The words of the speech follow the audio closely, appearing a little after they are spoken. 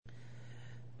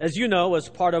As you know, as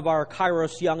part of our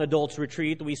Kairos Young Adults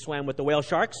Retreat, we swam with the whale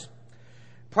sharks.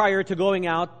 Prior to going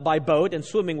out by boat and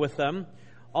swimming with them,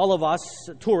 all of us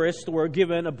tourists were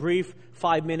given a brief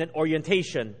 5-minute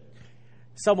orientation.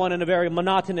 Someone in a very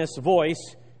monotonous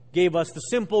voice gave us the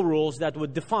simple rules that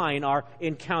would define our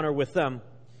encounter with them.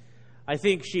 I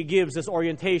think she gives this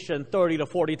orientation 30 to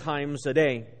 40 times a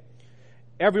day.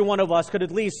 Every one of us could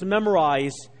at least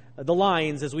memorize the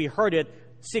lines as we heard it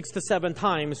 6 to 7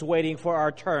 times, waiting for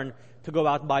our turn to go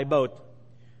out by boat.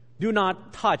 Do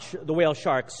not touch the whale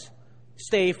sharks.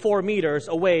 Stay 4 meters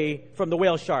away from the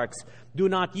whale sharks. Do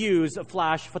not use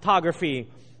flash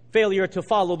photography. Failure to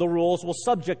follow the rules will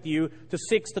subject you to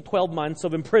 6 to 12 months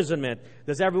of imprisonment.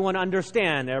 Does everyone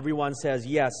understand? Everyone says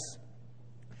yes.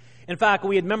 In fact,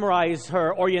 we had memorized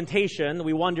her orientation.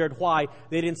 We wondered why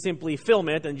they didn't simply film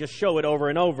it and just show it over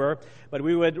and over. But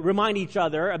we would remind each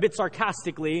other, a bit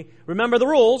sarcastically, remember the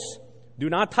rules. Do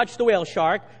not touch the whale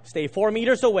shark. Stay 4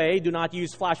 meters away. Do not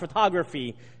use flash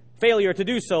photography. Failure to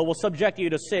do so will subject you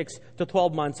to 6 to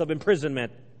 12 months of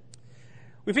imprisonment.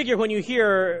 We figure when you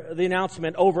hear the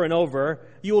announcement over and over,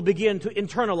 you will begin to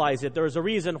internalize it. There is a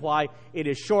reason why it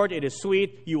is short, it is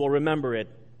sweet, you will remember it.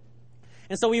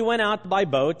 And so we went out by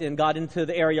boat and got into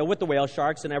the area with the whale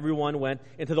sharks, and everyone went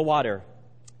into the water.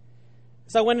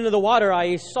 As I went into the water,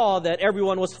 I saw that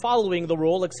everyone was following the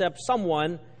rule except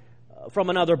someone from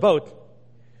another boat.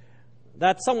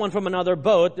 That someone from another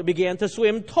boat began to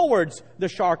swim towards the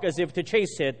shark as if to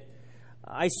chase it.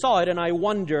 I saw it and I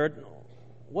wondered,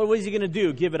 what was he going to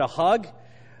do? Give it a hug?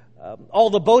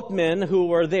 All the boatmen who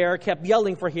were there kept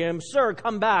yelling for him, "Sir,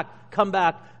 come back, come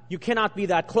back. You cannot be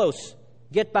that close.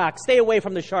 Get back, stay away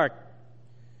from the shark."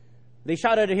 They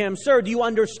shouted at him, "Sir, do you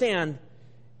understand?"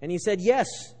 And he said, "Yes,"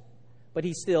 but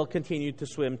he still continued to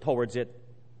swim towards it.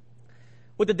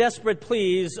 With the desperate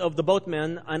pleas of the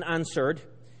boatmen unanswered,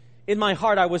 in my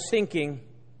heart I was thinking,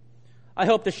 I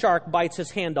hope the shark bites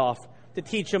his hand off to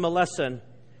teach him a lesson,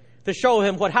 to show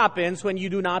him what happens when you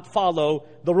do not follow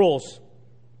the rules.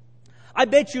 I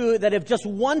bet you that if just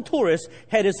one tourist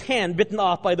had his hand bitten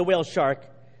off by the whale shark,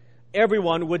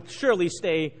 everyone would surely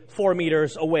stay 4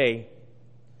 meters away.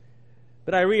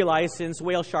 But I realize since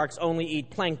whale sharks only eat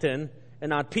plankton and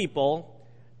not people,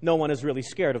 no one is really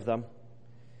scared of them.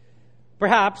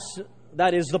 Perhaps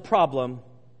that is the problem.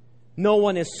 No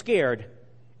one is scared,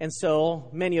 and so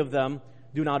many of them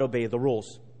do not obey the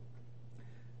rules.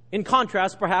 In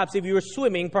contrast, perhaps if you were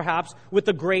swimming, perhaps with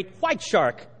the great white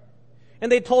shark,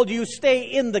 and they told you, stay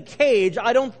in the cage,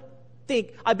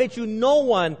 I bet you no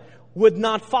one would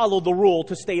not follow the rule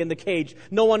to stay in the cage.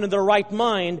 No one in their right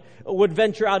mind would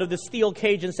venture out of the steel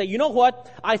cage and say, you know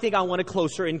what? I think I want a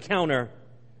closer encounter.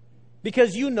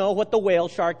 Because you know what the whale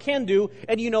shark can do,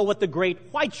 and you know what the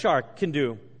great white shark can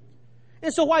do.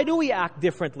 And so why do we act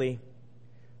differently?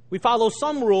 We follow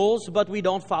some rules, but we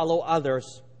don't follow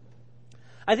others.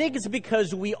 I think it's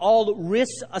because we all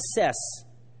risk assess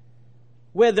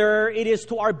whether it is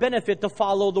to our benefit to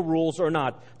follow the rules or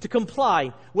not, to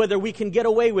comply, whether we can get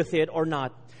away with it or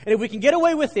not. And if we can get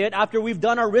away with it after we've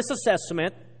done our risk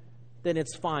assessment, then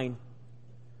it's fine.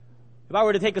 If I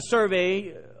were to take a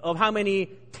survey of how many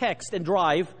text and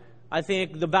drive, I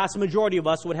think the vast majority of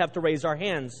us would have to raise our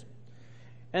hands.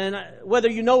 And whether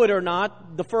you know it or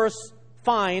not, the first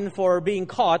fine for being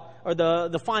caught, or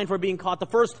the fine for being caught the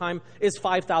first time is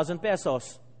 5,000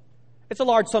 pesos. It's a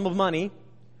large sum of money.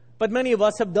 But many of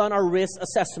us have done our risk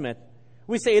assessment.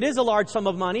 We say it is a large sum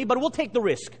of money, but we'll take the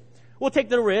risk. We'll take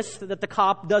the risk that the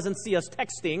cop doesn't see us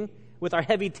texting with our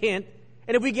heavy tint.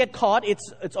 And if we get caught,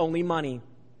 it's only money.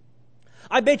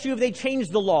 I bet you if they change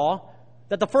the law,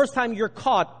 that the first time you're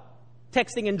caught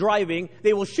texting and driving,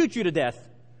 they will shoot you to death.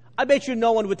 I bet you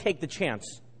no one would take the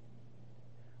chance.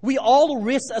 We all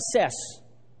risk assess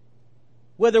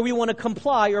whether we want to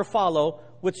comply or follow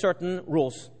with certain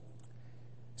rules.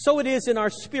 So it is in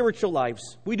our spiritual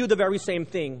lives. We do the very same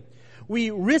thing. We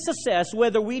risk assess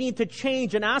whether we need to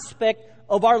change an aspect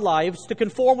of our lives to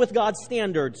conform with God's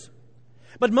standards.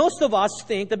 But most of us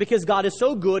think that because God is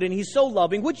so good and He's so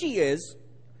loving, which He is,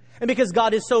 and because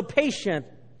God is so patient,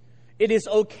 it is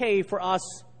okay for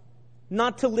us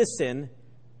not to listen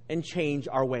and change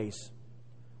our ways.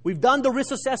 We've done the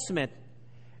risk assessment,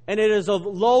 and it is of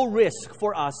low risk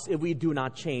for us if we do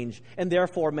not change, and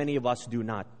therefore many of us do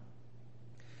not.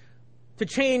 To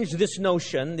change this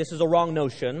notion, this is a wrong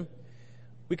notion,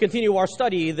 we continue our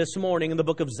study this morning in the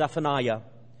book of Zephaniah.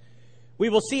 We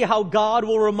will see how God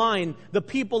will remind the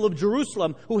people of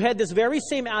Jerusalem who had this very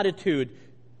same attitude,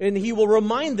 and He will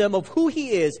remind them of who He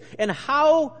is and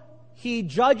how He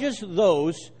judges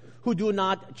those who do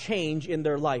not change in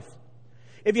their life.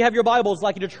 If you have your Bibles, I'd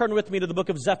like you to turn with me to the book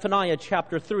of Zephaniah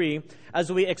chapter 3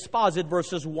 as we exposit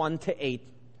verses 1 to 8.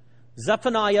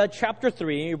 Zephaniah chapter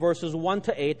 3 verses 1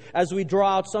 to 8 as we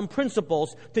draw out some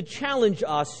principles to challenge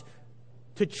us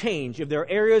to change if there are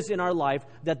areas in our life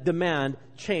that demand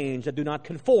change, that do not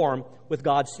conform with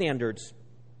God's standards.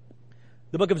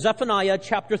 The book of Zephaniah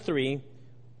chapter 3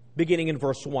 beginning in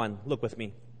verse 1. Look with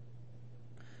me.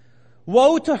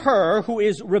 Woe to her who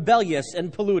is rebellious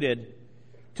and polluted,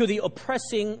 to the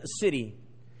oppressing city.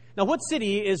 Now, what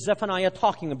city is Zephaniah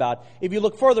talking about? If you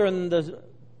look further in the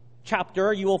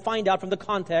chapter, you will find out from the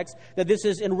context that this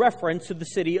is in reference to the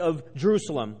city of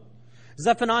Jerusalem.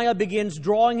 Zephaniah begins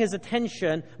drawing his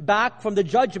attention back from the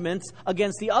judgments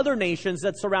against the other nations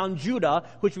that surround Judah,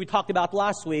 which we talked about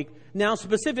last week, now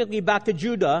specifically back to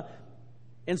Judah,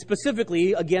 and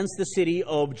specifically against the city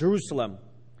of Jerusalem.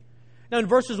 Now, in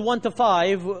verses 1 to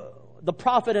 5, the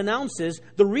prophet announces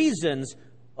the reasons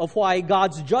of why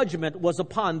God's judgment was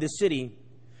upon this city.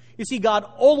 You see, God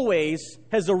always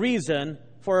has a reason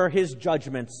for His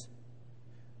judgments.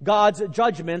 God's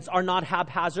judgments are not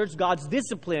haphazards. God's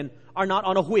discipline are not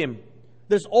on a whim.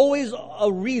 There's always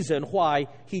a reason why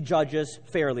He judges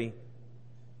fairly.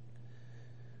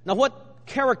 Now, what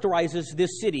characterizes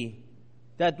this city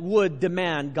that would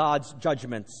demand God's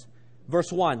judgments?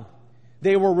 Verse 1,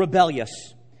 they were rebellious.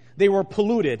 They were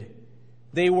polluted.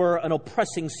 They were an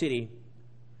oppressing city.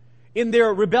 In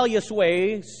their rebellious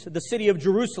ways, the city of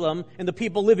Jerusalem and the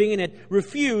people living in it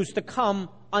refused to come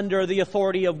under the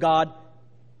authority of God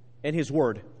and His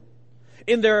Word.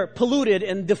 In their polluted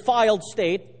and defiled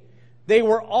state, they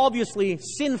were obviously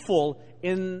sinful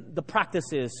in the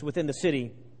practices within the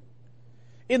city.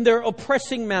 In their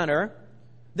oppressing manner,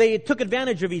 they took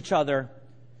advantage of each other.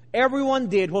 Everyone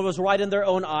did what was right in their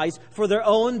own eyes for their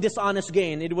own dishonest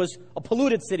gain. It was a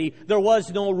polluted city. There was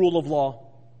no rule of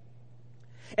law.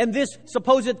 And this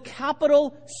supposed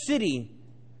capital city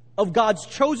of God's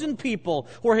chosen people,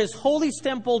 where His holy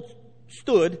temple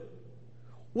stood,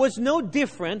 was no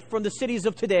different from the cities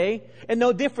of today and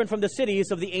no different from the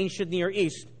cities of the ancient Near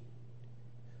East.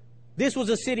 This was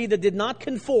a city that did not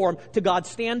conform to God's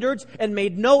standards and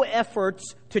made no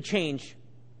efforts to change.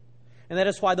 And that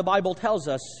is why the Bible tells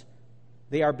us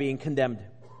they are being condemned.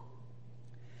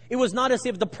 It was not as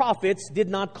if the prophets did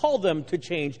not call them to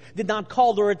change, did not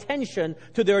call their attention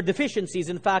to their deficiencies.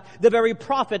 In fact, the very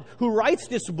prophet who writes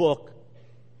this book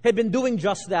had been doing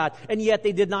just that, and yet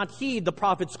they did not heed the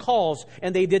prophet's calls,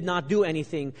 and they did not do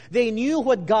anything. They knew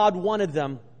what God wanted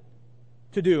them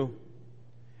to do,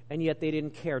 and yet they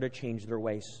didn't care to change their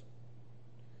ways.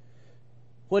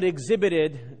 What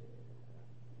exhibited,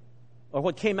 or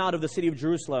what came out of the city of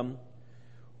Jerusalem,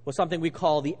 was something we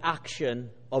call the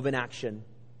action of inaction.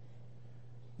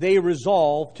 They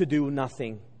resolved to do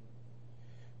nothing.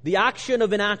 The action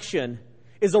of inaction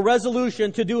is a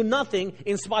resolution to do nothing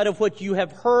in spite of what you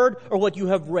have heard or what you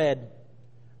have read.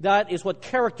 That is what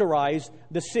characterized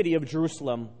the city of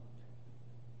Jerusalem.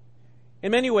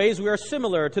 In many ways, we are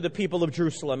similar to the people of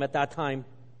Jerusalem at that time.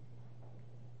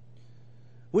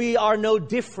 We are no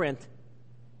different.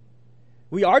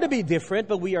 We are to be different,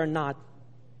 but we are not.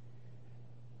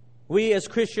 We as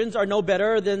Christians are no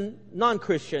better than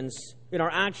non-Christians in our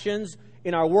actions,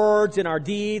 in our words, in our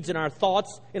deeds, in our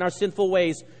thoughts, in our sinful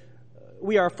ways.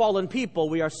 We are fallen people.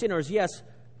 We are sinners, yes.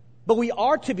 But we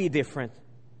are to be different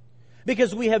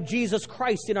because we have Jesus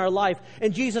Christ in our life.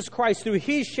 And Jesus Christ, through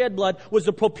His shed blood, was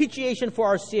the propitiation for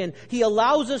our sin. He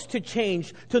allows us to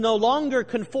change, to no longer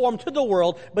conform to the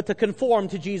world, but to conform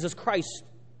to Jesus Christ.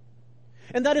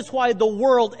 And that is why the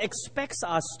world expects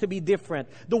us to be different.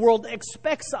 The world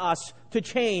expects us to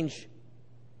change.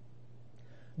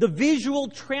 The visual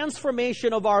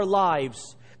transformation of our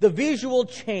lives, the visual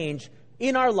change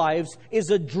in our lives is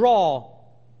a draw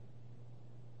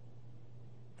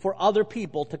for other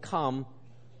people to come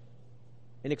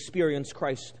and experience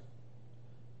Christ.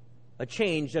 A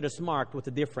change that is marked with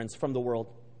a difference from the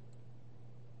world.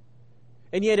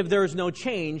 And yet if there is no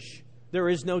change, there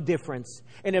is no difference.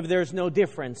 And if there's no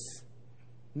difference,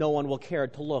 no one will care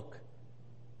to look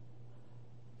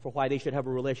for why they should have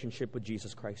a relationship with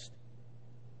Jesus Christ.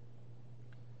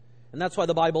 And that's why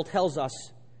the Bible tells us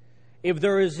if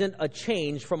there isn't a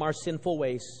change from our sinful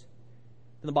ways,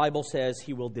 then the Bible says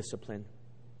He will discipline.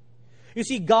 You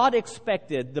see, God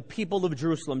expected the people of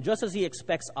Jerusalem, just as He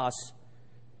expects us,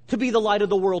 to be the light of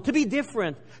the world, to be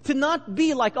different, to not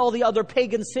be like all the other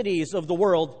pagan cities of the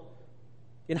world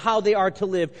in how they are to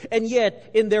live. And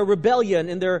yet, in their rebellion,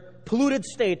 in their polluted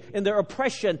state, in their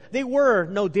oppression, they were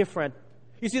no different.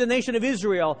 You see, the nation of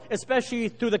Israel, especially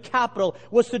through the capital,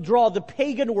 was to draw the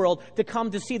pagan world to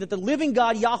come to see that the living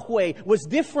God, Yahweh, was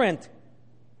different.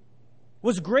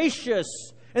 was gracious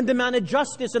and demanded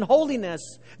justice and holiness.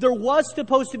 There was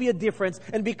supposed to be a difference,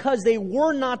 and because they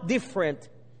were not different,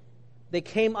 they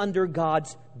came under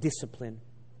God's discipline.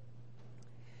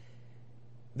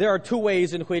 There are two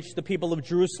ways in which the people of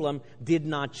Jerusalem did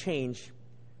not change.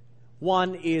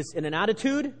 One is in an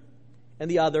attitude,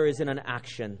 and the other is in an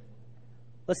action.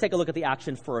 Let's take a look at the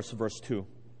action first, verse 2.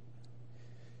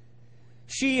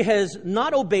 She has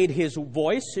not obeyed his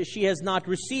voice. She has not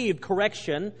received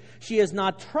correction. She has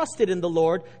not trusted in the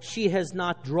Lord. She has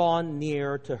not drawn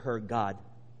near to her God.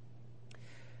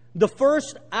 The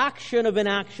first action of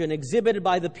inaction exhibited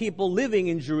by the people living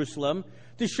in Jerusalem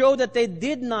to show that they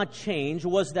did not change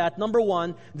was that, number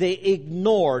one, they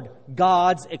ignored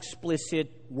God's explicit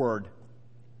word.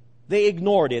 They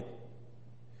ignored it.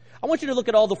 I want you to look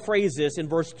at all the phrases in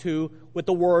verse 2 with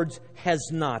the words has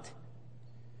not.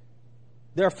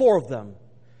 There are four of them.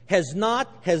 Has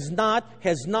not, has not,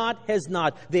 has not, has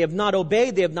not. They have not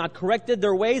obeyed. They have not corrected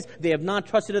their ways. They have not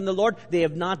trusted in the Lord. They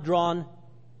have not drawn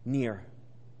near.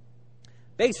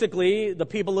 Basically, the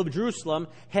people of Jerusalem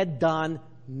had done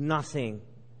nothing.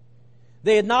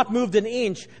 They had not moved an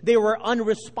inch. They were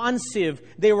unresponsive.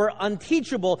 They were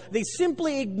unteachable. They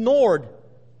simply ignored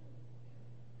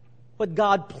what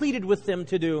God pleaded with them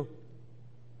to do.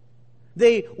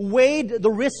 They weighed the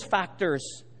risk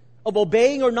factors of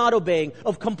obeying or not obeying,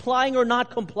 of complying or not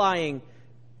complying.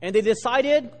 And they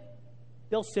decided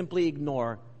they'll simply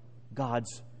ignore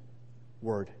God's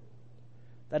word.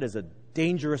 That is a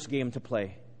dangerous game to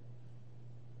play.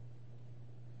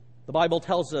 The Bible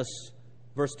tells us,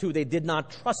 verse 2, they did not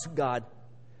trust God.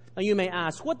 Now you may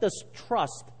ask, what does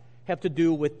trust have to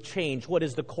do with change? What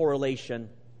is the correlation?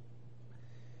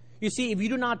 You see, if you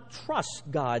do not trust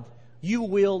God, you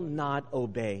will not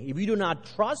obey. If you do not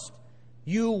trust,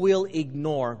 you will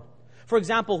ignore. For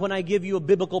example, when I give you a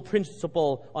biblical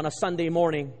principle on a Sunday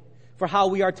morning for how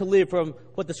we are to live from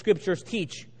what the Scriptures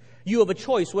teach, you have a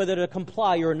choice whether to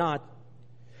comply or not.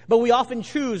 But we often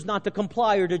choose not to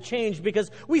comply or to change because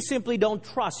we simply don't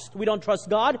trust. We don't trust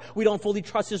God. We don't fully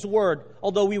trust His Word,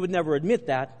 although we would never admit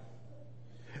that.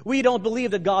 We don't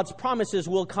believe that God's promises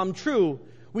will come true.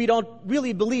 We don't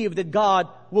really believe that God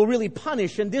will really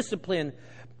punish and discipline.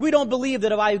 We don't believe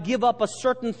that if I give up a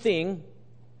certain thing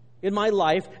in my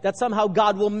life, that somehow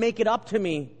God will make it up to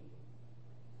me.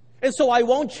 And so I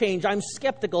won't change. I'm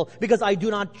skeptical because I do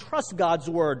not trust God's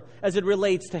word as it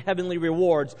relates to heavenly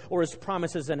rewards or His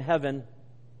promises in heaven.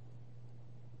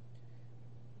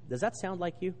 Does that sound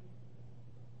like you?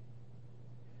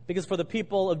 Because for the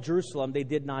people of Jerusalem, they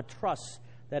did not trust.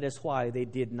 That is why they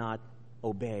did not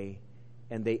obey,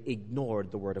 and they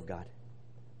ignored the word of God.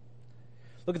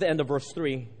 Look at the end of verse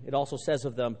 3. It also says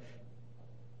of them,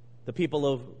 the people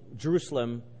of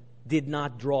Jerusalem did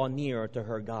not draw near to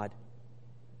her God.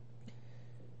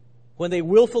 When they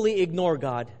willfully ignore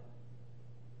God,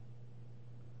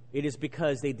 it is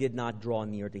because they did not draw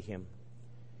near to Him.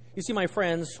 You see, my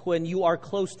friends, when you are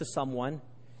close to someone,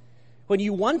 when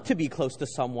you want to be close to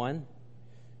someone,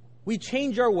 we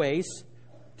change our ways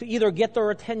to either get their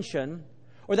attention,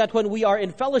 or that when we are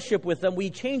in fellowship with them, we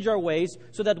change our ways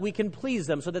so that we can please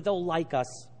them, so that they'll like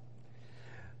us.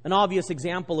 An obvious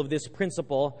example of this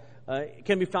principle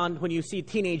can be found when you see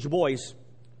teenage boys.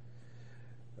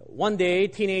 One day,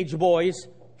 teenage boys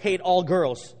hate all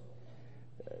girls.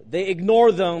 They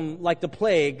ignore them like the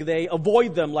plague. They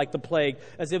avoid them like the plague,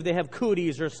 as if they have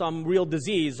cooties or some real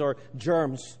disease or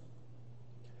germs.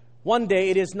 One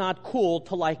day, it is not cool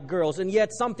to like girls, and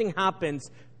yet something happens.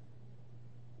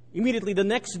 Immediately the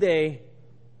next day,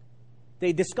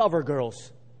 they discover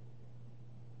girls.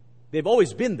 They've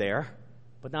always been there,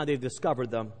 but now they've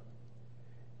discovered them.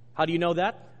 How do you know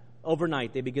that?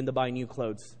 Overnight, they begin to buy new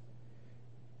clothes.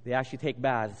 They actually take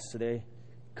baths. They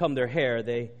comb their hair.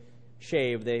 They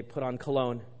shave. They put on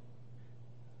cologne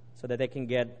so that they can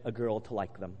get a girl to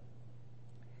like them.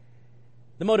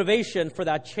 The motivation for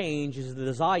that change is the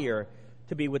desire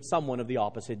to be with someone of the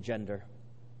opposite gender.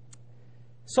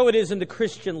 So it is in the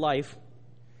Christian life.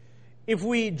 If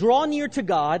we draw near to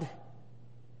God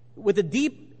with a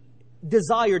deep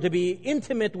desire to be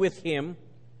intimate with Him,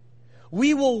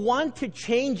 we will want to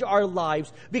change our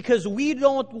lives because we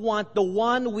don't want the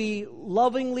one we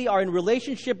lovingly are in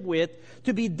relationship with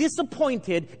to be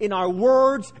disappointed in our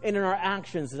words and in our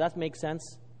actions. Does that make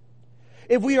sense?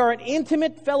 If we are in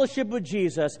intimate fellowship with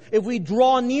Jesus, if we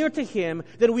draw near to Him,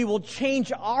 then we will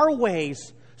change our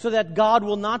ways so that God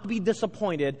will not be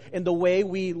disappointed in the way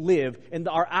we live, in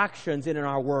our actions, and in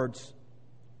our words.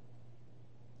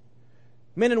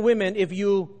 Men and women, if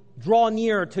you draw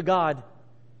near to God,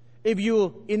 if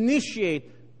you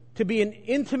initiate to be an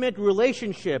intimate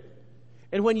relationship,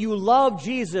 And when you love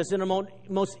Jesus in the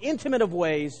most intimate of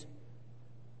ways,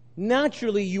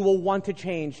 naturally you will want to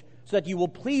change so that you will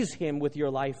please Him with your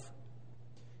life,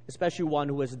 especially one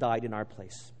who has died in our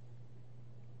place.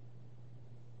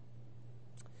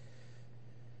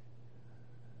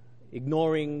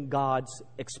 Ignoring God's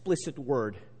explicit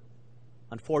word,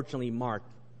 unfortunately, marked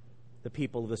the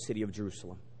people of the city of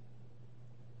Jerusalem.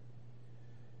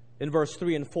 In verse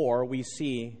 3 and 4, we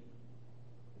see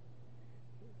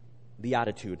the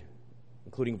attitude,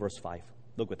 including verse 5.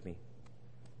 Look with me.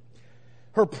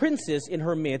 Her princes in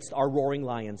her midst are roaring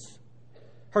lions.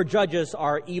 Her judges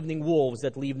are evening wolves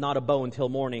that leave not a bone till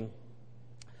morning.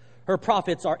 Her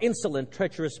prophets are insolent,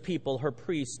 treacherous people. Her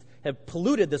priests have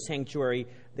polluted the sanctuary.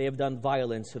 They have done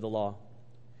violence to the law.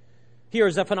 Here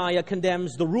Zephaniah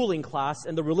condemns the ruling class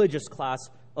and the religious class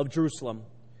of Jerusalem.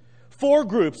 4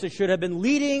 groups that should have been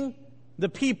leading the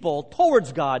people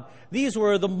towards God. These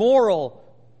were the moral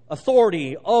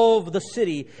authority of the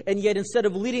city, and yet instead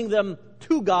of leading them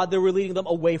to God, they were leading them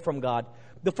away from God.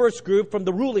 The first group from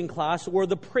the ruling class were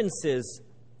the princes.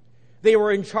 They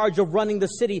were in charge of running the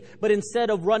city, but instead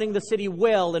of running the city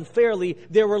well and fairly,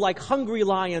 they were like hungry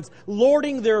lions,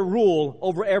 lording their rule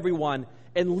over everyone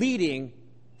and leading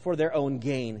for their own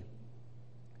gain.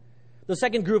 The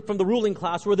second group from the ruling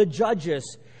class were the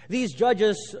judges. These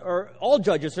judges, or all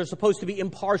judges, are supposed to be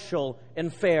impartial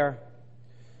and fair.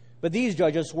 But these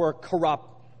judges were corrupt.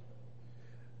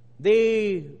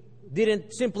 They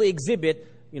didn't simply exhibit,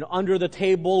 under the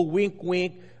table, wink,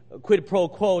 wink, quid pro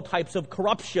quo types of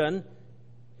corruption.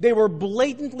 They were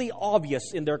blatantly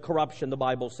obvious in their corruption, the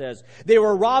Bible says. They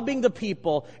were robbing the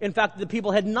people. In fact, the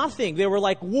people had nothing. They were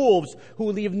like wolves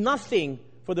who leave nothing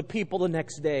for the people the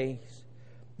next day.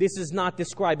 This is not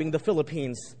describing the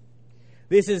Philippines.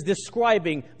 This is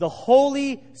describing the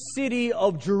holy city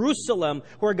of Jerusalem,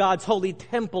 where God's holy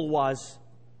temple was.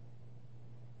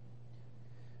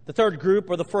 The third group,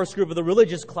 or the first group of the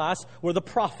religious class, were the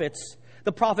prophets.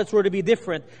 The prophets were to be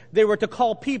different. They were to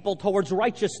call people towards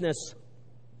righteousness.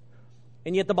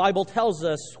 And yet the Bible tells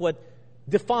us what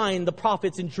defined the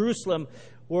prophets in Jerusalem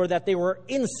were that they were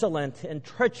insolent and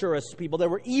treacherous people. They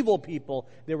were evil people.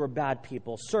 They were bad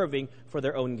people, serving for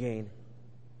their own gain.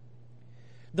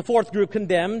 The fourth group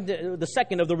condemned, the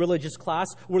second of the religious class,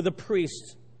 were the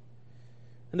priests.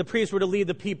 And the priests were to lead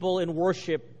the people in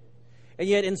worship. And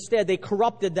yet instead they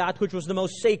corrupted that which was the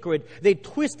most sacred. They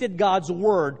twisted God's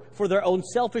word for their own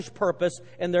selfish purpose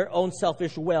and their own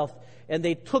selfish wealth. And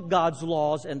they took God's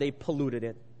laws and they polluted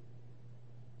it.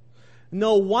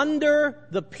 No wonder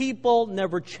the people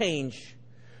never change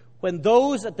when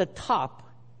those at the top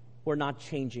were not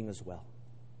changing as well.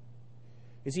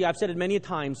 You see, I've said it many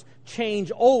times,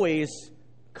 change always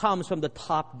comes from the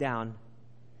top down.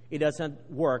 It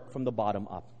doesn't work from the bottom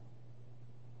up.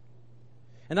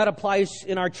 And that applies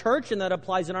in our church and that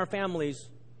applies in our families.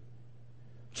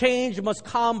 Change must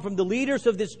come from the leaders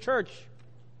of this church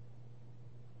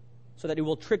so that it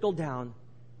will trickle down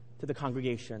to the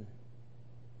congregation.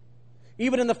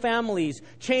 Even in the families,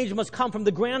 change must come from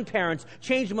the grandparents.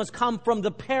 Change must come from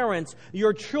the parents.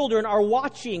 Your children are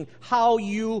watching how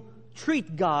you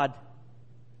treat God,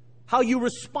 how you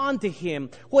respond to Him.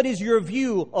 What is your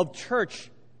view of church?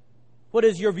 What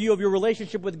is your view of your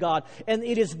relationship with God? And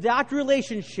it is that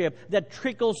relationship that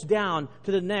trickles down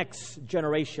to the next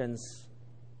generations.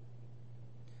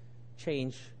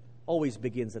 Change always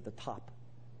begins at the top.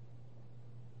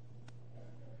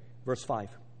 Verse 5.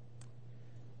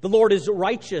 The Lord is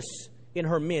righteous in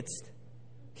her midst.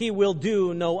 He will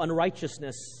do no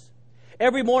unrighteousness.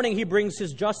 Every morning He brings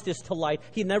His justice to light.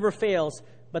 He never fails,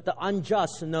 but the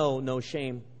unjust know no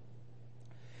shame.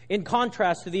 In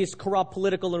contrast to these corrupt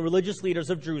political and religious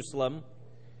leaders of Jerusalem,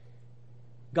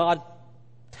 God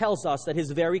tells us that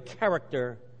His very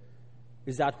character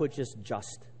is that which is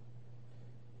just.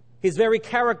 His very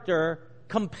character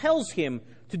compels Him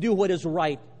to do what is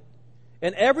right.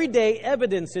 And every day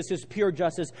evidences His pure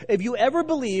justice. If you ever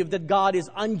believe that God is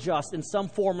unjust in some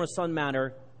form or some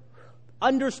manner,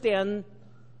 understand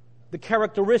the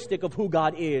characteristic of who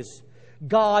God is.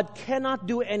 God cannot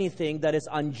do anything that is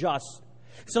unjust.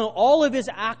 So all of His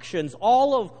actions,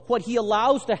 all of what He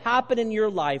allows to happen in your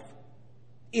life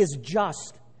is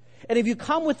just. And if you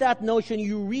come with that notion,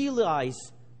 you realize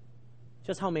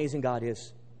just how amazing God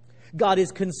is. God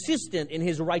is consistent in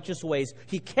His righteous ways.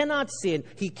 He cannot sin.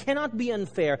 He cannot be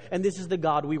unfair. And this is the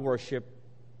God we worship.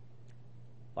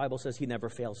 The Bible says He never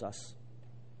fails us.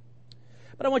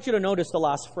 But I want you to notice the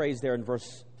last phrase there in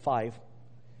verse 5.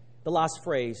 The last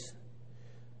phrase.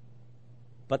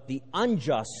 But the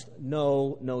unjust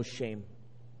know no shame.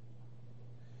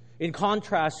 In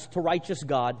contrast to righteous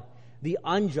God, the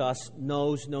unjust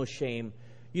knows no shame.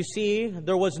 You see,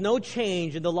 there was no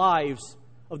change in the lives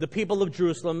of the people of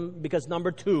Jerusalem because,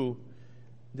 number two,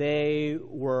 they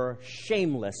were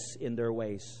shameless in their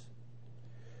ways.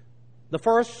 The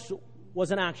first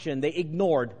was an action. They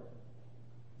ignored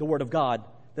the Word of God.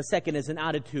 The second is an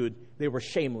attitude. They were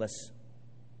shameless.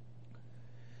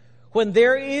 When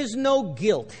there is no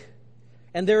guilt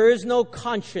and there is no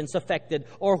conscience affected,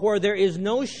 or where there is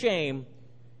no shame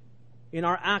in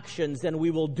our actions, then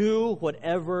we will do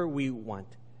whatever we want.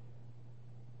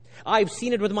 I've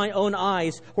seen it with my own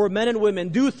eyes where men and women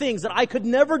do things that I could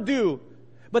never do,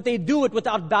 but they do it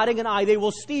without batting an eye. They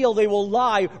will steal, they will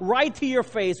lie right to your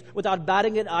face without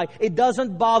batting an eye. It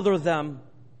doesn't bother them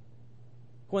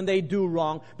when they do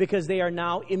wrong because they are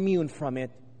now immune from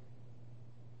it.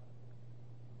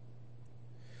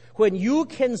 When you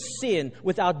can sin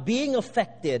without being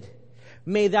affected,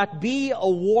 may that be a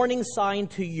warning sign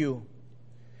to you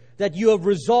that you have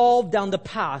resolved down the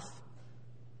path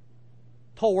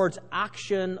towards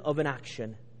action of an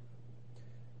action.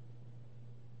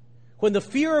 When the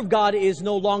fear of God is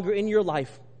no longer in your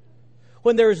life,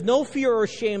 when there is no fear or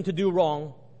shame to do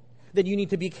wrong, then you need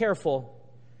to be careful,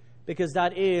 because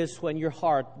that is when your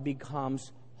heart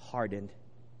becomes hardened.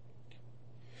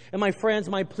 And my friends,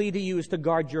 my plea to you is to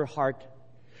guard your heart.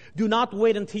 Do not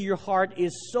wait until your heart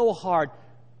is so hard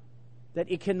that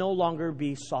it can no longer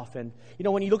be softened. You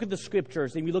know, when you look at the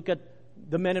Scriptures and you look at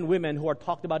the men and women who are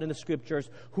talked about in the Scriptures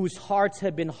whose hearts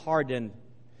have been hardened,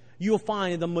 you'll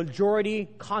find in the majority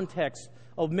context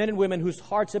of men and women whose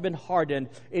hearts have been hardened,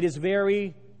 it is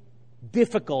very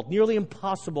difficult, nearly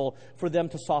impossible for them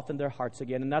to soften their hearts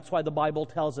again. And that's why the Bible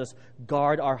tells us,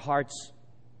 guard our hearts.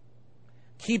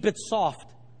 Keep it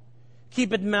soft.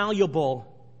 Keep it malleable.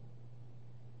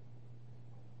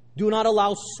 Do not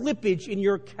allow slippage in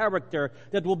your character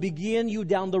that will begin you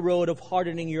down the road of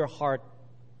hardening your heart.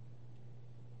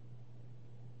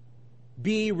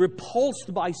 Be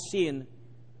repulsed by sin.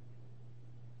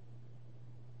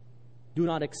 Do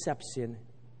not accept sin.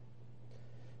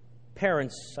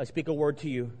 Parents, I speak a word to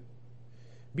you.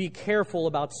 Be careful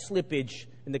about slippage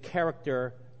in the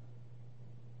character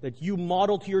that you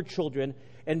model to your children,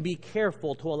 and be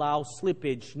careful to allow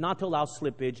slippage, not to allow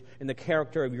slippage in the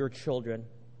character of your children.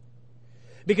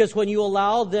 Because when you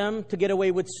allow them to get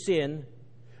away with sin,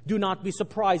 do not be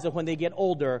surprised that when they get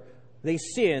older, they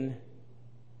sin.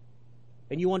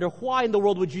 And you wonder, why in the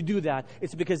world would you do that?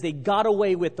 It's because they got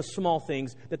away with the small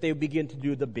things that they begin to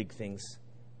do the big things.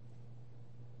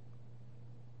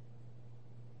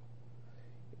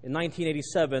 In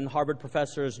 1987, Harvard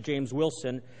professors James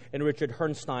Wilson and Richard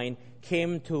Herrnstein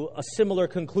came to a similar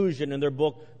conclusion in their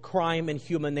book, Crime and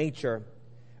Human Nature,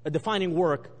 a defining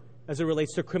work as it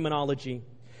relates to criminology.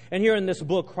 And here in this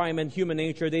book, Crime and Human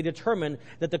Nature, they determine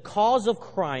that the cause of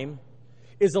crime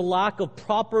is a lack of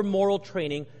proper moral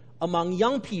training among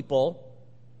young people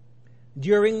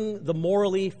during the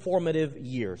morally formative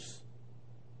years.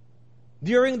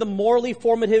 During the morally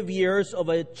formative years of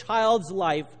a child's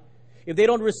life, if they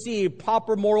don't receive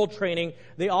proper moral training,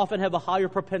 they often have a higher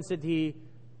propensity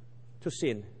to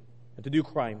sin and to do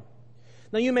crime.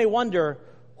 Now you may wonder,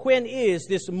 when is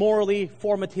this morally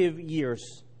formative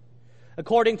years?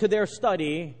 According to their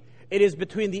study, it is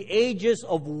between the ages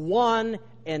of 1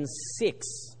 and 6.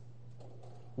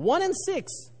 1 and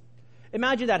 6.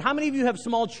 Imagine that. How many of you have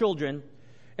small children,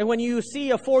 and when you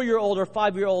see a 4-year-old or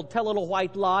 5-year-old tell a little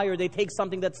white lie, or they take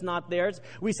something that's not theirs,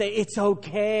 we say, it's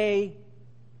okay.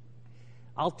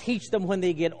 I'll teach them when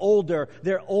they get older.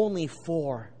 They're only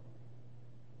 4.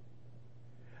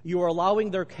 You are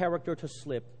allowing their character to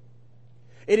slip.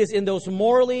 It is in those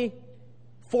morally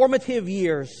formative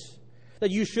years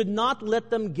that you should not let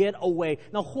them get away.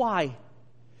 Now, why?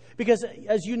 Because,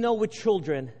 as you know with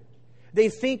children, they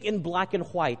think in black and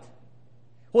white.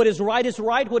 What is right,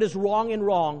 what is wrong, and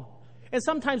wrong. And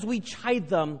sometimes we chide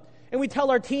them, and we tell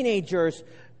our teenagers,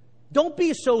 don't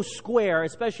be so square,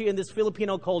 especially in this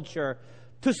Filipino culture.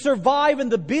 To survive in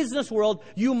the business world,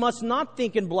 you must not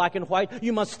think in black and white,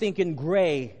 you must think in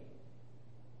gray.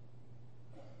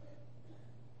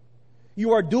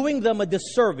 You are doing them a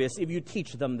disservice if you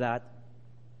teach them that.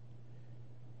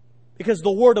 Because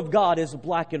the Word of God is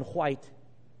black and white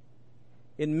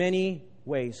in many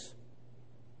ways.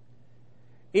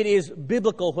 It is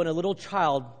biblical when a little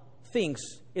child thinks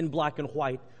in black and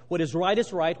white. What is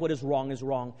right, what is wrong is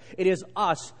wrong. It is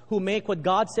us who make what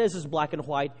God says is black and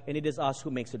white, and it is us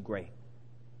who makes it gray.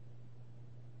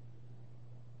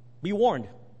 Be warned.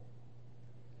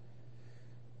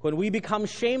 When we become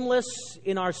shameless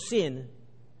in our sin,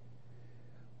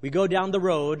 we go down the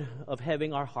road of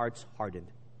having our hearts hardened.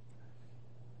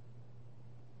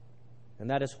 And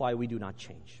that is why we do not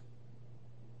change.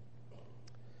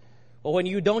 Or when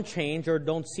you don't change or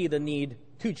don't see the need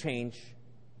to change,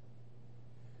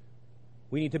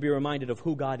 we need to be reminded of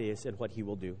who God is and what He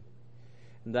will do.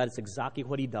 And that is exactly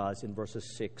what He does in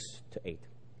verses 6 to 8.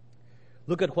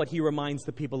 Look at what He reminds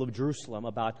the people of Jerusalem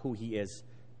about who He is.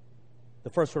 The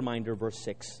first reminder, verse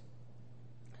 6.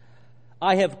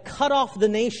 I have cut off the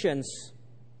nations.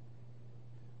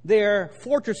 Their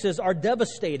fortresses are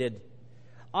devastated.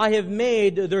 I have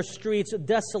made their streets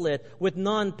desolate, with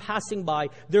none passing by.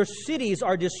 Their cities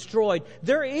are destroyed.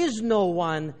 There is no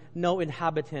one, no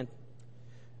inhabitant.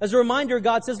 As a reminder,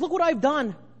 God says, look what I've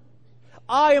done.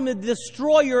 I am the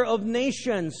destroyer of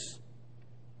nations.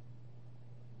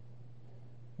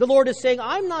 The Lord is saying,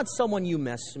 I'm not someone you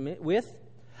mess with.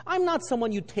 I'm not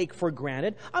someone you take for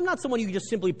granted. I'm not someone you just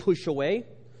simply push away.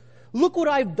 Look what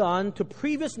I've done to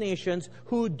previous nations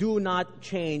who do not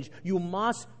change. You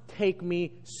must take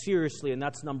me seriously. And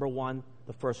that's number one,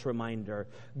 the first reminder.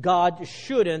 God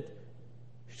should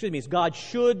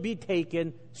be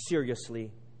taken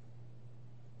seriously.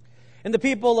 And the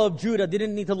people of Judah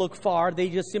didn't need to look far. They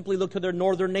just simply looked to their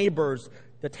northern neighbors,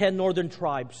 the 10 northern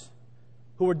tribes,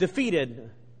 who were defeated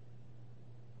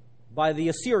by the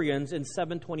Assyrians in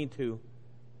 722.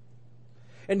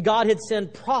 And God had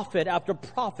sent prophet after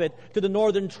prophet to the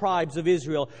northern tribes of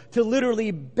Israel to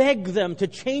literally beg them to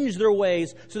change their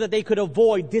ways so that they could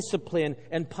avoid discipline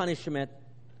and punishment.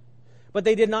 But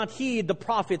they did not heed the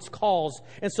prophet's calls.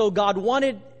 And so God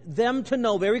wanted them to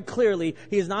know very clearly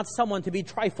He is not someone to be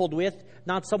trifled with,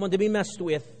 not someone to be messed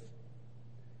with.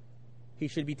 He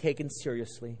should be taken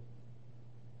seriously.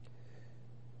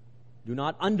 Do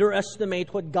not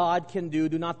underestimate what God can do.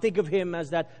 Do not think of Him as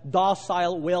that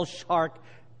docile whale shark.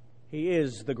 He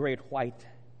is the great white.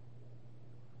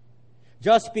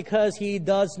 Just because He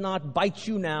does not bite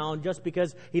you now, just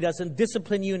because He doesn't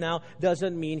discipline you now,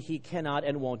 doesn't mean He cannot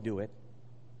and won't do it.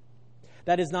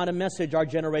 That is not a message our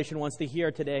generation wants to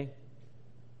hear today.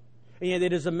 And yet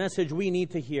it is a message we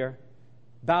need to hear,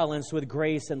 balanced with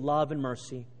grace and love and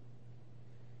mercy.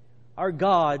 Our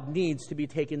God needs to be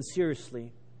taken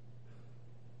seriously.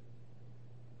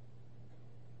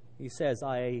 He says,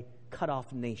 I cut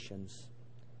off nations.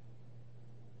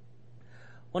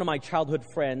 One of my childhood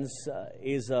friends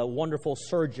is a wonderful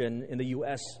surgeon in the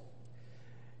U.S.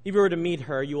 If you were to meet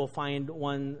her, you will find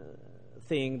one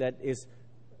thing that is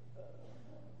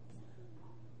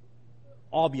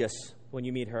obvious when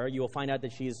you meet her. You will find out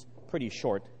that she's pretty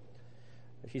short.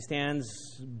 She stands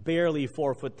barely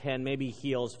 4'10", maybe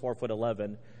heels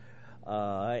 4'11",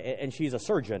 and she's a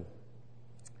surgeon.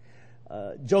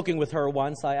 Joking with her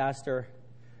once, I asked her,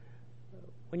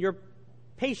 when your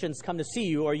patients come to see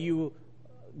you or you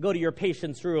go to your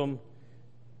patient's room,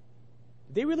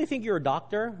 do they really think you're a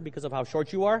doctor because of how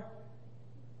short you are?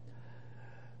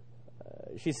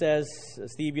 She says,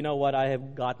 Steve, you know what? I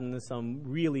have gotten some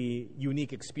really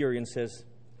unique experiences.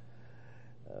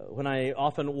 When I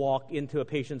often walk into a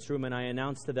patient's room and I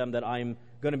announce to them that I'm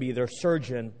going to be their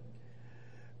surgeon,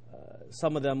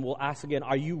 some of them will ask again,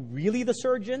 are you really the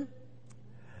surgeon?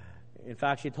 In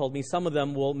fact, she told me some of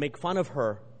them will make fun of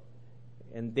her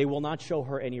and they will not show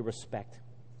her any respect.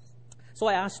 So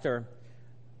I asked her,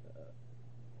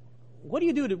 what do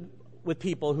you do with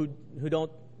people who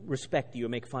don't respect you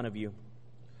and make fun of you?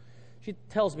 She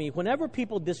tells me, whenever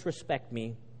people disrespect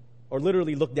me or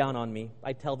literally look down on me,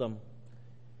 I tell them,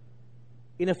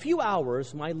 in a few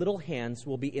hours, my little hands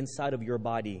will be inside of your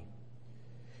body,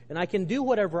 and I can do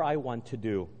whatever I want to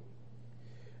do.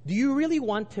 Do you really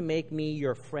want to make me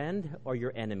your friend or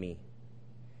your enemy?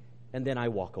 And then I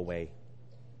walk away.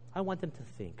 I want them to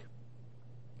think.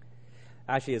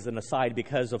 Actually, as an aside,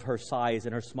 because of her size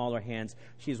and her smaller hands,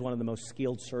 she's one of the most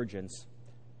skilled surgeons.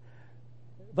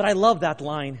 But I love that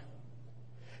line.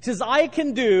 She says, I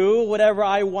can do whatever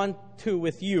I want to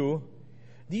with you.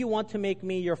 Do you want to make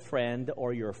me your friend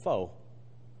or your foe?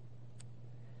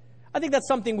 I think that's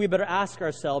something we better ask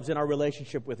ourselves in our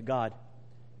relationship with God.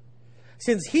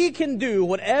 Since He can do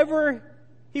whatever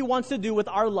He wants to do with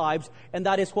our lives, and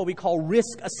that is what we call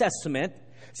risk assessment,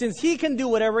 since He can do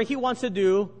whatever He wants to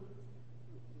do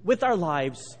with our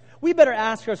lives, we better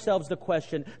ask ourselves the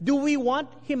question, do we want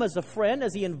Him as a friend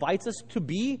as He invites us to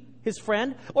be His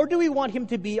friend, or do we want Him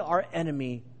to be our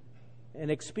enemy and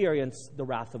experience the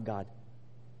wrath of God?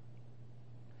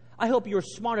 I hope you're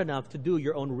smart enough to do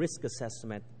your own risk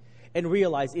assessment and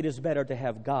realize it is better to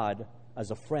have God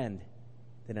as a friend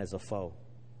than as a foe.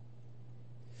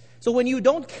 So when you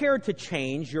don't care to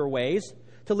change your ways,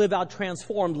 to live out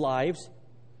transformed lives,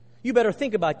 you better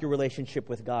think about your relationship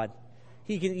with God.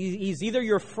 He's either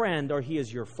your friend or He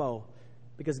is your foe.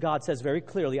 Because God says very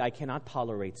clearly, I cannot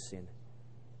tolerate sin.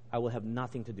 I will have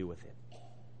nothing to do with it.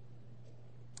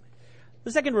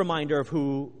 The second reminder of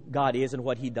who God is and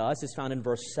what He does is found in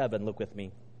verse 7. Look with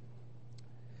me.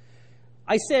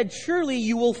 I said, surely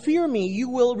you will fear me, you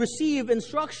will receive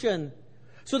instruction,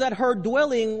 so that her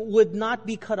dwelling would not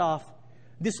be cut off,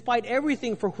 despite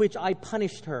everything for which I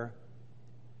punished her.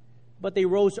 But they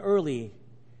rose early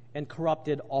and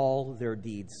corrupted all their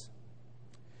deeds.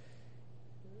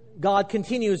 God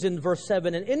continues in verse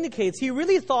 7 and indicates He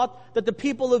really thought that the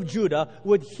people of Judah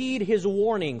would heed His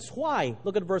warnings. Why?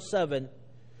 Look at verse 7.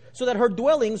 So that her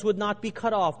dwellings would not be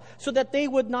cut off, so that they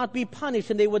would not be punished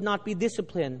and they would not be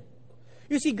disciplined.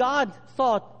 You see, God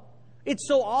thought, it's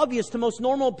so obvious to most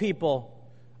normal people.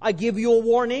 I give you a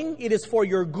warning, it is for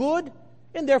your good,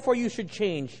 and therefore you should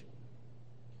change.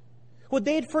 What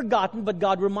they had forgotten, but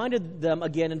God reminded them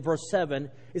again in verse 7,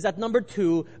 is that number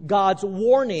 2, God's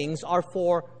warnings are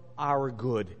for our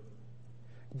good.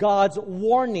 God's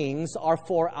warnings are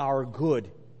for our good.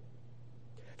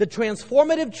 The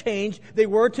transformative change they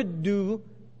were to do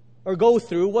or go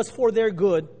through was for their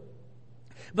good.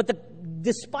 But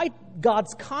despite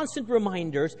God's constant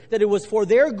reminders that it was for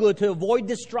their good to avoid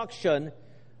destruction,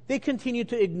 they continued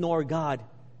to ignore God.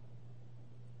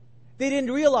 They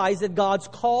didn't realize that God's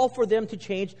call for them to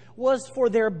change was for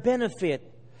their benefit.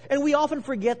 And we often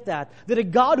forget that a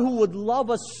God who would love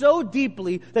us so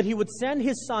deeply that He would send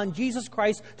His Son, Jesus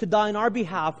Christ, to die on our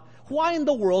behalf, why in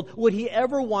the world would He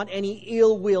ever want any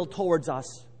ill will towards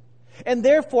us? And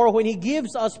therefore, when He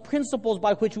gives us principles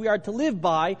by which we are to live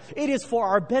by, it is for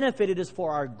our benefit, it is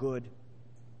for our good.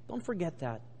 Don't forget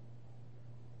that.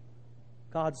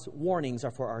 God's warnings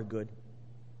are for our good.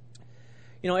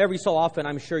 You know, every so often,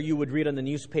 I'm sure you would read on the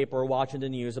newspaper or watch in the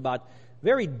news about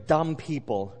very dumb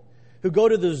people who go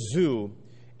to the zoo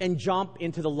and jump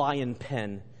into the lion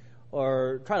pen,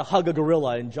 or try to hug a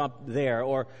gorilla and jump there,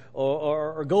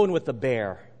 or go in with the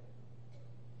bear.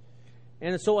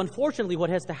 And so unfortunately what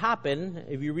has to happen,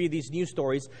 if you read these news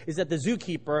stories, is that the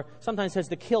zookeeper sometimes has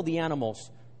to kill the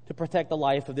animals to protect the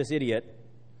life of this idiot.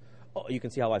 Oh, you can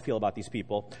see how I feel about these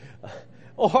people.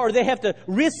 Or they have to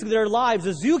risk their lives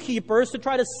as zookeepers to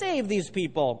try to save these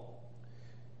people.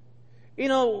 You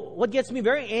know, what gets me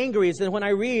very angry is that when I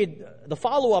read the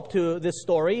follow-up to this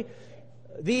story,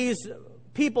 these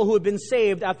people who have been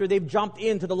saved after they've jumped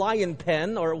into the lion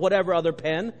pen or whatever other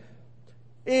pen,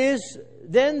 is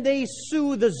then they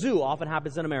sue the zoo. Often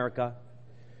happens in America.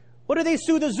 What do they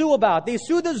sue the zoo about? They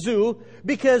sue the zoo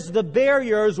because the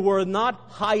barriers were not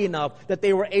high enough that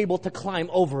they were able to climb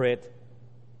over it.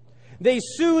 They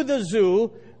sue the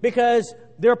zoo because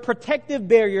their protective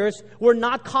barriers were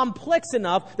not complex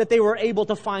enough that they were able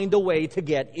to find a way to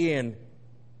get in.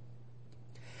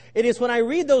 It is when I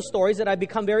read those stories that I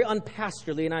become very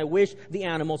unpastorly and I wish the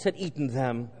animals had eaten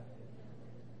them.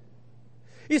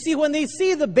 You see, when they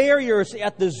see the barriers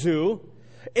at the zoo,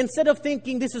 instead of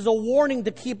thinking this is a warning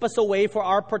to keep us away for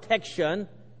our protection,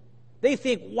 they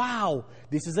think, wow,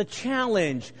 this is a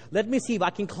challenge. Let me see if I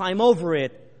can climb over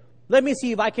it. Let me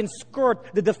see if I can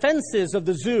skirt the defenses of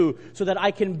the zoo so that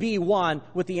I can be one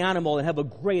with the animal and have a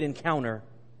great encounter.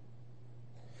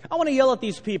 I want to yell at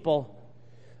these people.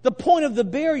 The point of the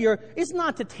barrier is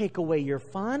not to take away your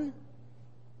fun.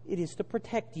 It is to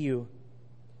protect you.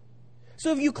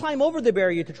 So if you climb over the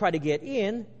barrier to try to get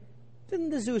in, then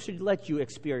the zoo should let you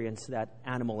experience that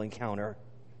animal encounter.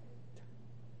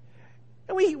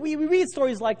 And we read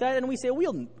stories like that and we say,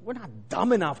 we're not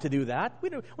dumb enough to do that.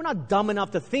 We're not dumb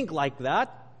enough to think like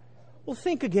that. Well,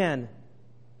 think again.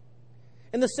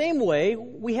 In the same way,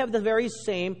 we have the very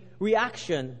same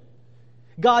reaction.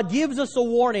 God gives us a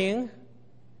warning.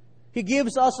 He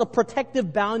gives us a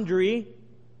protective boundary.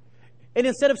 And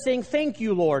instead of saying, thank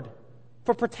you, Lord,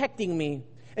 for protecting me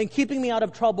and keeping me out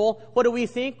of trouble, what do we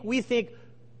think? We think,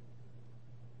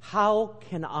 how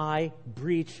can I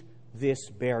breach this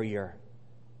barrier?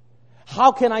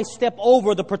 How can I step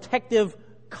over the protective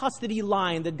custody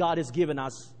line that God has given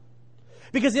us?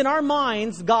 Because in our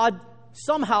minds, God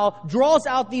somehow draws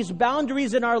out these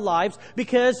boundaries in our lives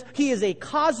because He is a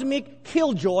cosmic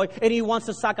killjoy and He wants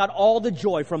to suck out all the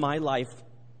joy from my life.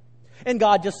 And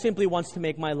God just simply wants to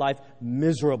make my life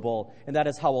miserable. And that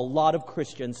is how a lot of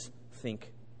Christians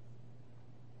think.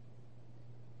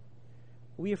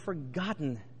 We have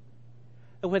forgotten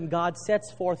that when God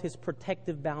sets forth His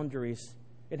protective boundaries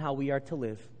in how we are to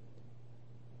live,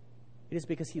 it is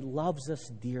because He loves us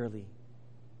dearly.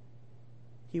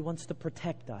 He wants to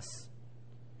protect us.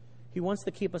 He wants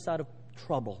to keep us out of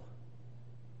trouble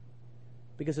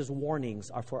because His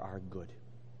warnings are for our good.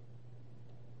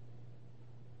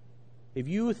 If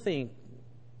you think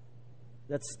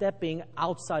that stepping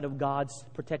outside of God's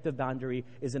protective boundary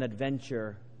is an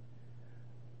adventure,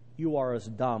 you are as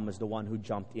dumb as the one who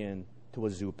jumped in to a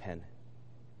zoo pen.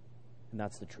 And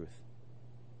that's the truth.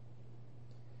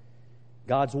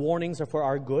 God's warnings are for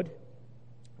our good.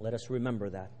 Let us remember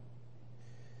that.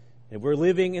 If we're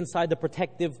living inside the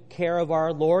protective care of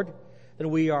our Lord, then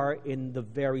we are in the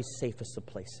very safest of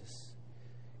places.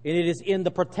 And it is in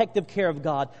the protective care of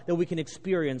God that we can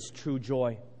experience true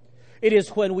joy. It is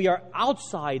when we are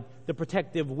outside the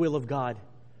protective will of God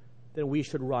that we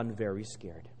should run very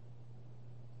scared.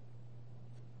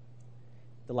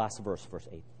 The last verse, verse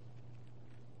 8.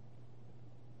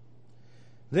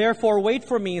 Therefore, wait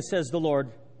for me, says the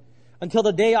Lord, until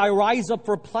the day I rise up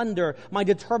for plunder. My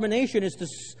determination is to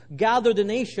gather the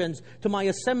nations to my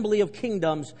assembly of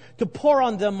kingdoms, to pour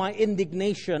on them my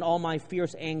indignation, all my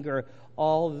fierce anger.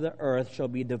 All the earth shall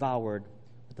be devoured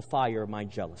with the fire of my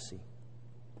jealousy.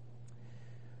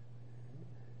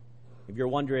 If you're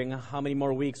wondering how many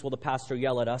more weeks will the pastor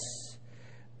yell at us,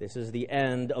 this is the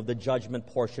end of the judgment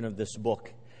portion of this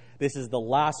book. This is the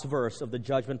last verse of the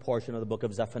judgment portion of the book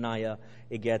of Zephaniah.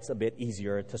 It gets a bit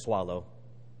easier to swallow.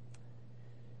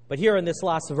 But here in this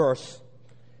last verse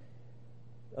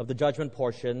of the judgment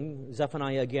portion,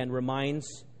 Zephaniah again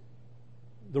reminds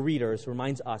the readers,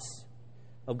 reminds us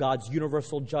of God's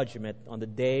universal judgment on the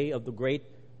day of the great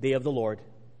day of the Lord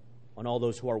on all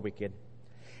those who are wicked.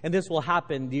 And this will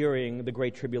happen during the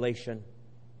Great Tribulation,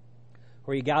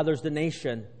 where He gathers the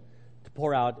nation to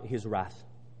pour out His wrath.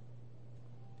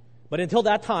 But until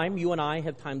that time, you and I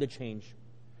have time to change,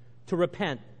 to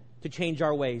repent, to change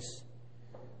our ways.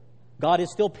 God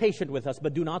is still patient with us,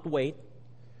 but do not wait.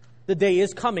 The day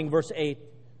is coming, verse 8.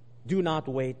 Do not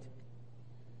wait.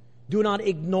 Do not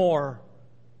ignore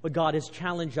what God has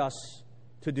challenged us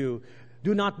to do.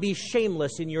 Do not be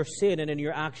shameless in your sin and in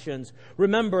your actions.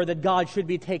 Remember that God should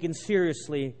be taken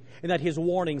seriously and that His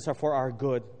warnings are for our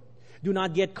good. Do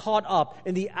not get caught up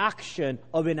in the action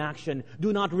of inaction.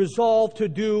 Do not resolve to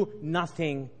do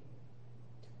nothing.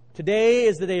 Today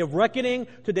is the day of reckoning.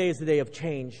 Today is the day of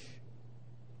change.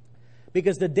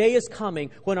 Because the day is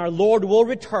coming when our Lord will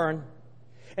return,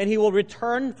 and He will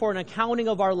return for an accounting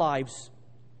of our lives.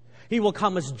 He will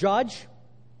come as judge.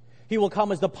 He will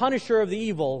come as the punisher of the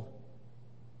evil.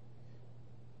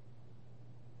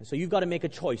 And so you've got to make a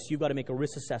choice. You've got to make a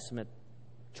risk assessment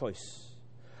choice.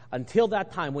 Until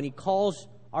that time, when He calls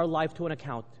our life to an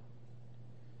account,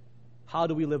 how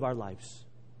do we live our lives?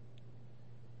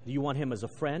 Do you want Him as a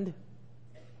friend,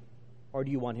 or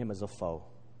do you want Him as a foe?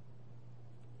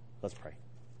 Let's pray.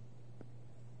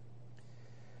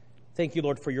 Thank you,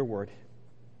 Lord, for your word.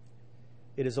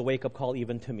 It is a wake-up call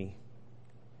even to me.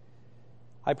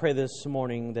 I pray this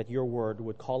morning that your word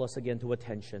would call us again to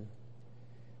attention,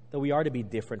 that we are to be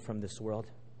different from this world.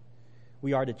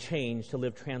 We are to change, to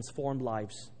live transformed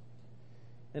lives.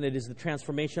 And it is the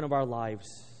transformation of our lives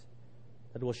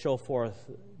that will show forth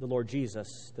the Lord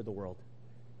Jesus to the world.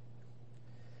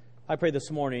 I pray this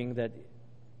morning that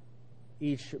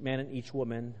each man and each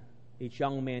woman, each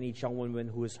young man, each young woman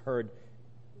who has heard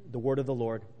the word of the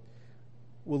Lord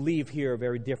will leave here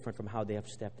very different from how they have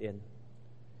stepped in.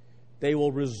 They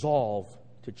will resolve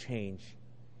to change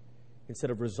instead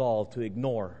of resolve to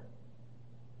ignore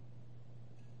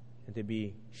and to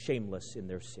be shameless in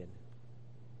their sin.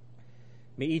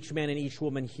 May each man and each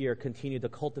woman here continue to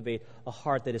cultivate a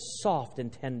heart that is soft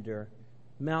and tender,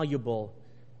 malleable,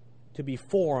 to be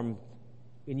formed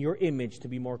in your image, to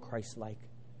be more Christ-like.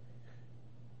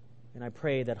 And I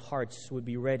pray that hearts would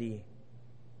be ready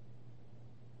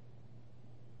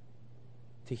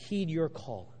to heed your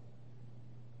call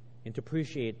and to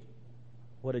appreciate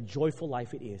what a joyful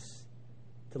life it is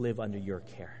to live under your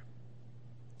care.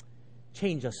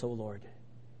 Change us, O Lord.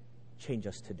 Change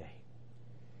us today.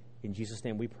 In Jesus'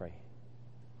 name we pray.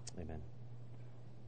 Amen.